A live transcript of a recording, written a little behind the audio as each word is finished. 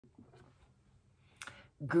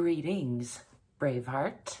Greetings,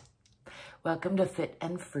 Braveheart. Welcome to Fit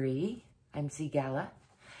and Free. I'm ZGALA.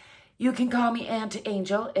 You can call me Aunt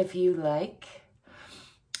Angel if you like.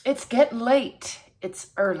 It's getting late.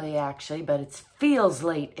 It's early actually, but it feels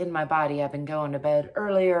late in my body. I've been going to bed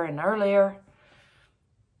earlier and earlier.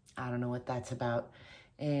 I don't know what that's about.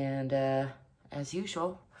 And as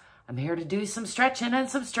usual, I'm here to do some stretching and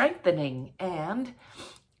some strengthening. And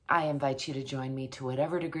I invite you to join me to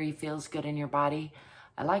whatever degree feels good in your body.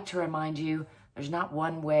 I like to remind you, there's not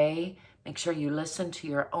one way. Make sure you listen to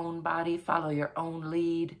your own body, follow your own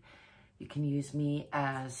lead. You can use me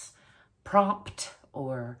as prompt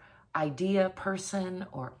or idea person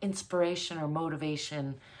or inspiration or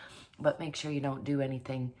motivation, but make sure you don't do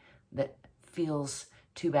anything that feels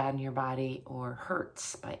too bad in your body or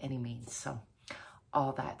hurts by any means. So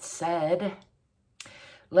all that said,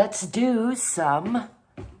 let's do some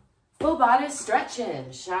full body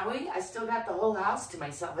stretching, shall we? I still got the whole house to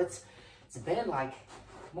myself. It's been like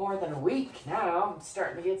more than a week now. I'm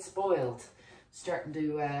starting to get spoiled. Starting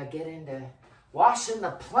to get into washing the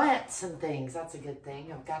plants and things. That's a good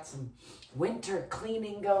thing. I've got some winter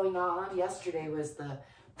cleaning going on. Yesterday was the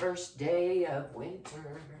first day of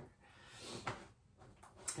winter.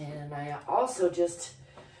 And I also just,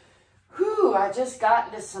 I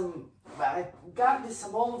got into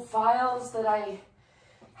some old files that I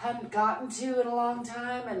hadn't gotten to in a long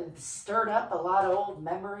time and stirred up a lot of old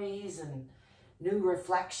memories and new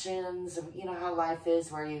reflections. And you know how life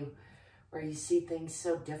is where you see things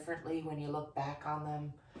so differently when you look back on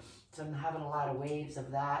them. So I'm having a lot of waves of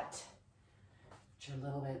that, which are a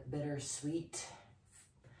little bit bittersweet.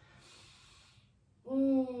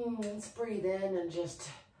 Let's breathe in and just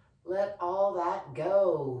let all that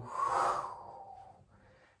go.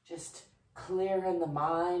 Just clearing the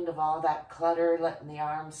mind of all that clutter, letting the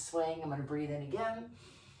arms swing. I'm going to breathe in again.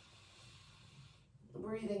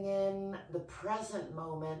 Breathing in the present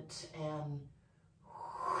moment and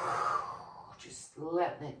just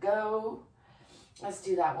letting it go. Let's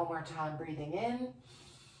do that one more time. Breathing in.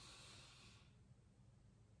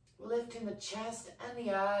 Lifting the chest and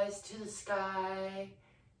the eyes to the sky.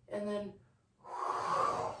 And then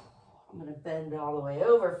I'm going to bend all the way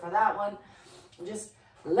over for that one. Just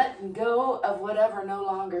letting go of whatever no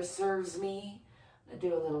longer serves me. I'm going to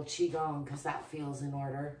do a little qigong because that feels in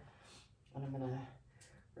order. And I'm going to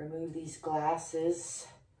remove these glasses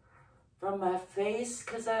from my face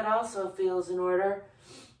because that also feels in order.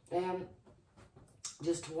 And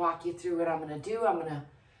just to walk you through what I'm going to do, I'm going to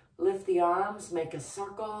lift the arms, make a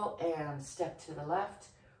circle, and step to the left.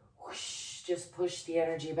 Whoosh, just push the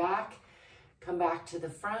energy back. Come back to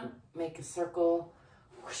the front, make a circle,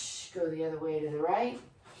 whoosh, go the other way to the right.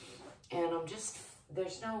 And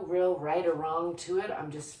there's no real right or wrong to it.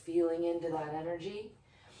 I'm just feeling into that energy.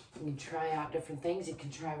 You can try out different things. You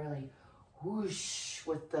can try really whoosh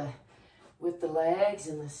with the legs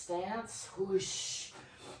and the stance, whoosh.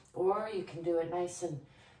 Or you can do it nice and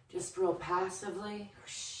just real passively,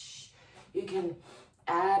 whoosh. You can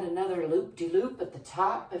add another loop-de-loop at the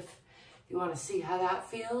top if you want to see how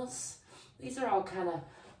that feels. These are all kind of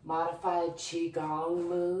modified qigong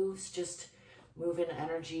moves, just moving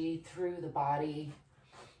energy through the body.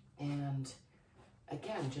 And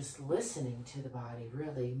again, just listening to the body,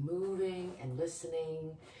 really moving and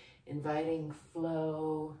listening, inviting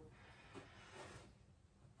flow.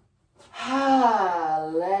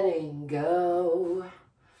 Letting go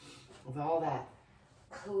of all that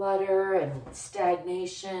clutter and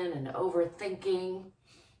stagnation and overthinking. You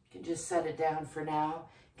can just set it down for now.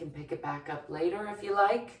 You can pick it back up later if you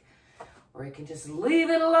like, or you can just leave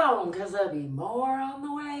it alone because there'll be more on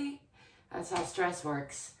the way. That's how stress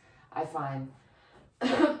works, I find.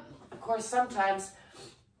 Of course, sometimes,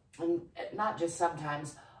 and not just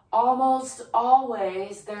sometimes, almost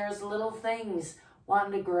always there's little things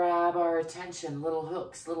wanting to grab our attention, little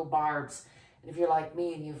hooks, little barbs. And if you're like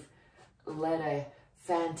me and you've led a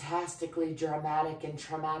fantastically dramatic and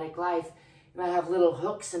traumatic life, you might have little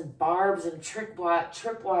hooks and barbs and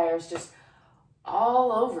tripwires just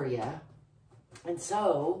all over you. And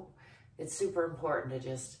so it's super important to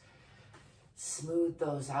just smooth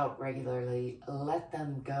those out regularly. Let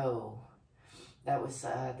them go. That was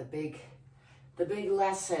the big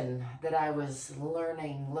lesson that I was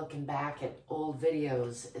learning looking back at old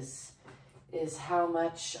videos is how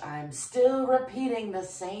much I'm still repeating the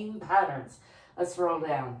same patterns. Let's roll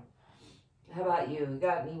down. How about you? You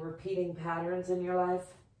got any repeating patterns in your life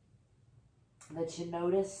that you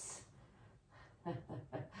notice?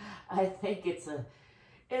 I think it's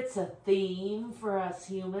a theme for us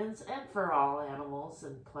humans and for all animals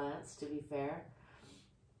and plants, to be fair.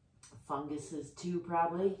 Funguses too,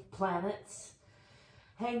 probably. Planets.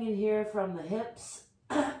 hanging here from the hips.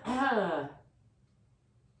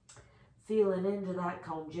 Feeling into that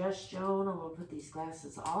congestion. I'm going to put these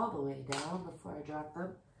glasses all the way down before I drop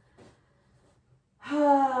them.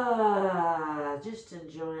 Just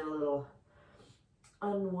enjoying a little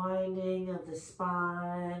unwinding of the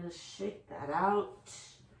spine. Shake that out.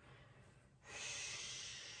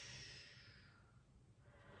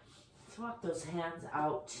 Let's walk those hands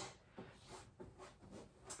out.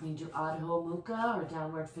 You can do Adho Mukha or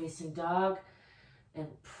downward facing dog and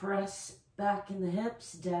press back in the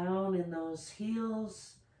hips, down in those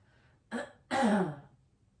heels. And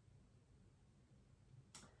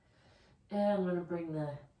I'm going to bring the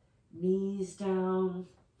knees down.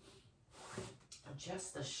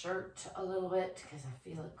 Adjust the shirt a little bit because I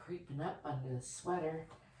feel it creeping up under the sweater.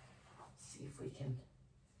 See if we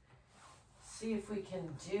can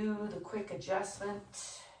do the quick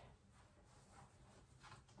adjustment.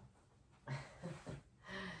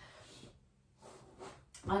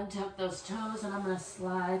 Untuck those toes, and I'm going to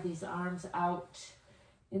slide these arms out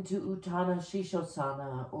into Utthana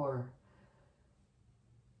Shishosana or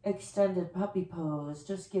extended puppy pose.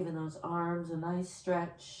 Just giving those arms a nice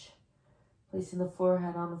stretch. Placing the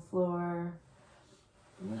forehead on the floor.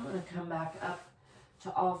 And then I'm going to come back up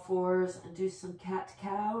to all fours and do some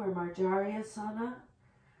cat-cow or Marjaryasana.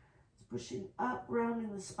 It's pushing up,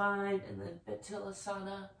 rounding the spine, and then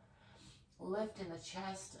Batilasana. Lifting the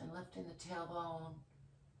chest and lifting the tailbone.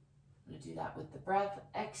 I'm going to do that with the breath.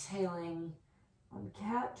 Exhaling on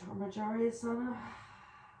cat or Marjaryasana.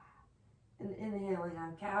 And inhaling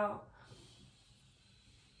on cow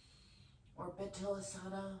or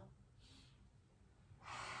Batilasana.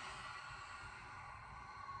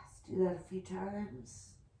 Let's do that a few times.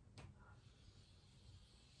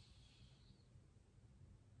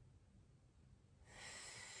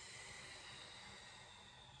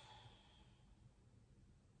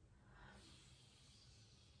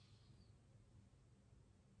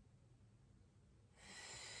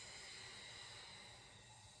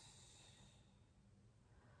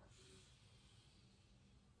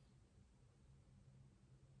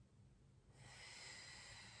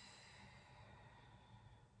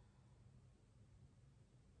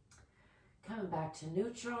 Coming back to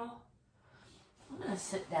neutral. I'm going to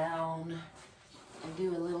sit down and do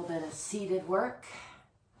a little bit of seated work.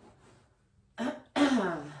 I'm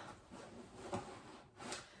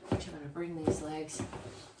going to bring these legs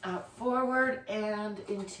out forward and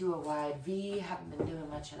into a wide V. Haven't been doing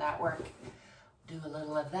much of that work. Do a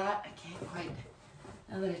little of that. I can't quite,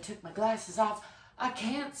 now that I took my glasses off, I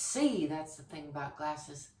can't see. That's the thing about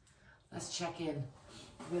glasses. Let's check in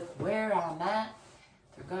with where I'm at.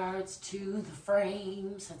 With regards to the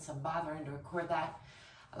frame, since I'm bothering to record that,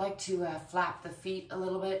 I like to flap the feet a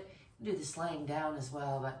little bit. Do this laying down as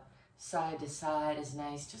well, but side to side is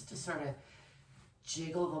nice just to sort of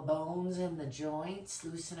jiggle the bones in the joints,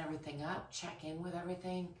 loosen everything up, check in with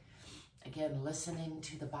everything. Again, listening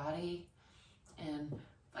to the body and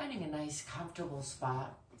finding a nice comfortable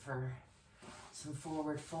spot for some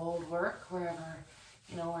forward fold work wherever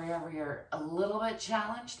you're a little bit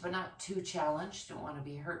challenged, but not too challenged. Don't want to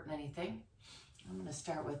be hurting anything. I'm going to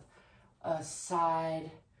start with a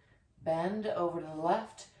side bend over to the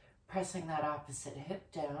left, pressing that opposite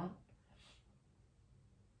hip down.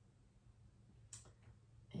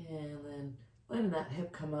 And then letting that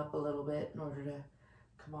hip come up a little bit in order to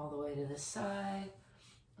come all the way to the side.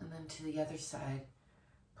 And then to the other side,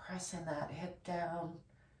 pressing that hip down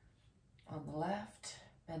on the left,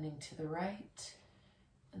 bending to the right.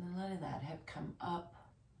 And then letting that hip come up,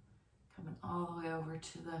 coming all the way over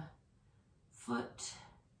to the foot,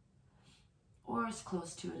 or as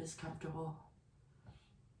close to it as comfortable.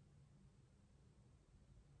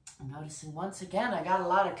 I'm noticing once again, I got a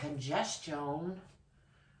lot of congestion.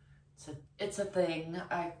 It's a thing.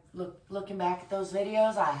 Looking back at those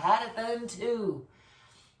videos, I had it then too.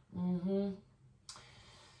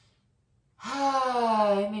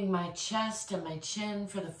 Aiming my chest and my chin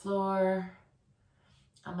for the floor.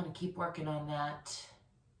 I'm going to keep working on that.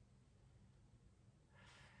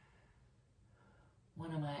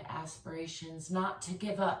 One of my aspirations, not to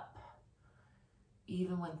give up,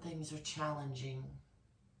 even when things are challenging.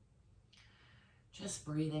 Just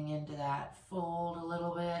breathing into that. Fold a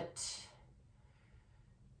little bit.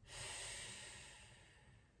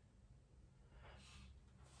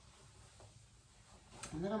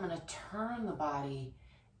 And then I'm going to turn the body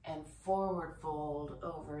and forward fold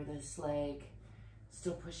over this leg.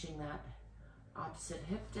 Still pushing that opposite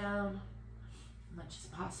hip down as much as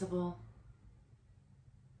possible.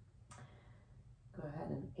 Go ahead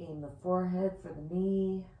and aim the forehead for the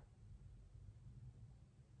knee.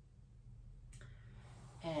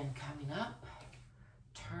 then coming up,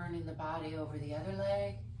 turning the body over the other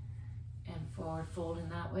leg and forward folding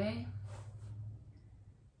that way.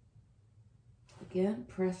 Again,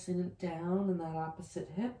 pressing it down in that opposite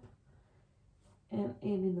hip and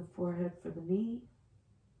aiming the forehead for the knee.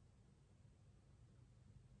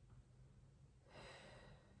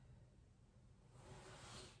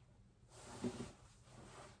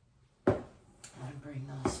 I'm going to bring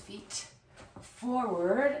those feet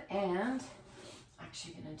forward and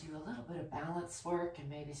actually going to do a little bit of balance work and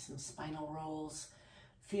maybe some spinal rolls.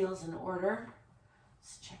 Feels in order.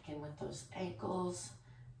 Let's check in with those ankles.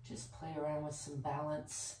 Just play around with some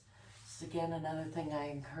balance. This is again another thing I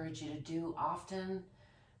encourage you to do often.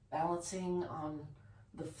 Balancing on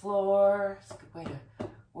the floor. It's a good way to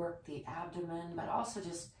work the abdomen, but also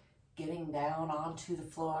just getting down onto the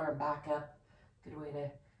floor and back up. Good way to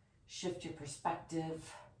shift your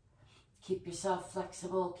perspective. Keep yourself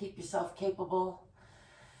flexible, keep yourself capable.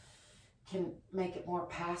 Can make it more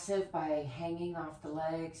passive by hanging off the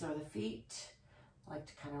legs or the feet. I like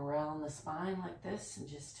to kind of round the spine like this and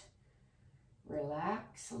just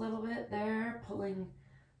relax a little bit there, pulling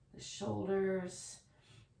the shoulders,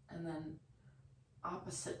 and then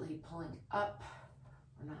oppositely pulling up,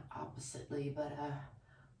 or not oppositely, but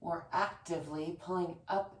more actively pulling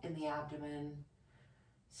up in the abdomen,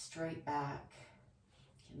 straight back.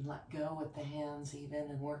 You can let go with the hands even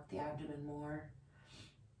and work the abdomen more.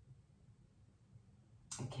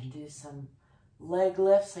 I can do some leg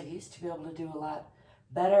lifts. I used to be able to do a lot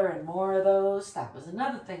better and more of those. That was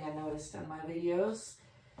another thing I noticed in my videos.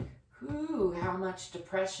 Ooh, how much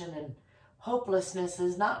depression and hopelessness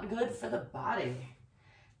is not good for the body.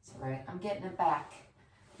 It's all right, I'm getting it back.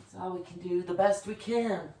 That's all we can do, the best we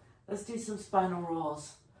can. Let's do some spinal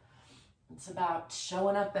rolls. It's about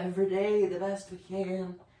showing up every day the best we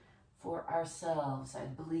can for ourselves, I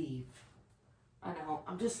believe. I know,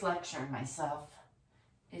 I'm just lecturing myself.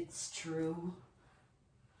 It's true.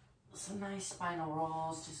 Some nice spinal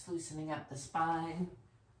rolls, just loosening up the spine.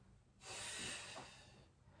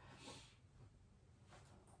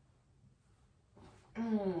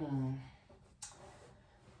 All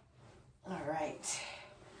right.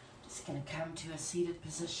 Just gonna come to a seated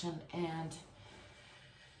position and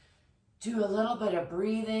do a little bit of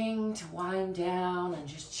breathing to wind down and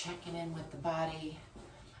just checking in with the body.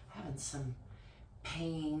 Having some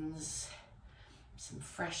pains. Some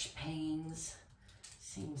fresh pains.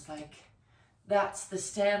 Seems like that's the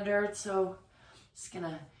standard. So just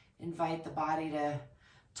gonna invite the body to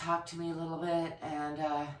talk to me a little bit,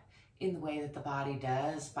 and in the way that the body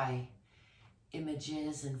does, by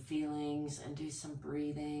images and feelings, and do some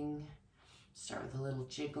breathing. Start with a little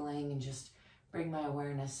jiggling and just bring my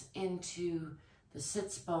awareness into the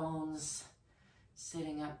sits bones,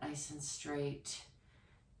 sitting up nice and straight.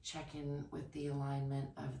 Check in with the alignment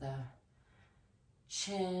of the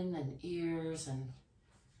chin and ears and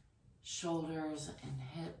shoulders and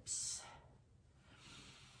hips.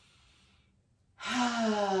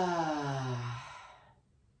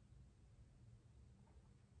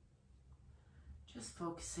 Just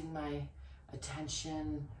focusing my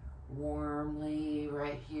attention warmly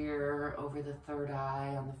right here over the third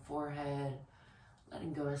eye on the forehead,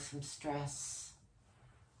 letting go of some stress.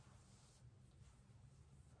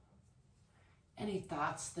 Any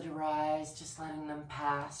thoughts that arise, just letting them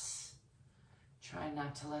pass. Trying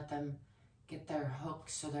not to let them get their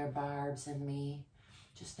hooks or their barbs in me.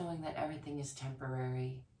 Just knowing that everything is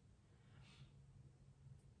temporary.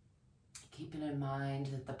 Keeping in mind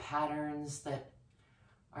that the patterns that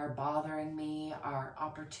are bothering me are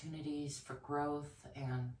opportunities for growth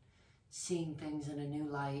and seeing things in a new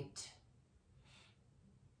light.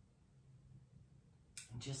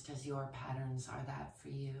 Just as your patterns are that for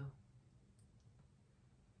you.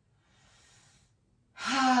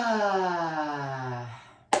 I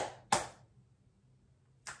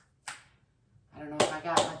don't know if I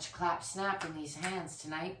got much clap snap in these hands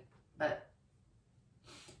tonight, but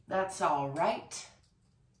that's all right.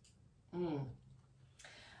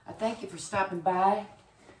 I thank you for stopping by.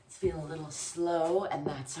 It's feeling a little slow, and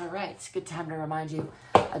that's all right. It's a good time to remind you,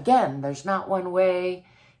 again, there's not one way.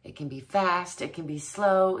 It can be fast, it can be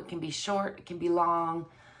slow, it can be short, it can be long,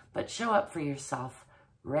 but show up for yourself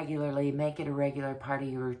regularly. Make it a regular part of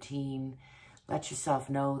your routine. Let yourself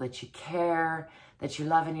know that you care, that you're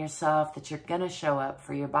loving yourself, that you're gonna show up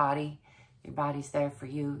for your body. Your body's there for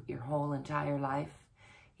you your whole entire life.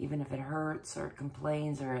 Even if it hurts or it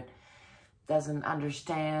complains or it doesn't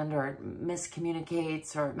understand or it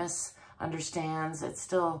miscommunicates or it misunderstands, it's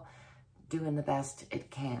still doing the best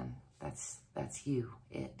it can. That's you,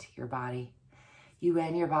 your body. You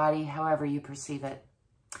and your body, however you perceive it.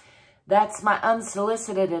 that's my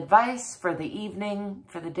unsolicited advice for the evening,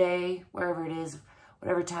 for the day, wherever it is,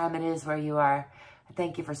 whatever time it is where you are.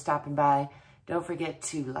 Thank you for stopping by. Don't forget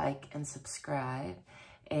to like and subscribe.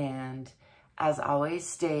 And as always,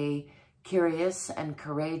 stay curious and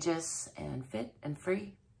courageous and fit and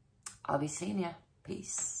free. I'll be seeing you.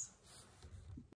 Peace.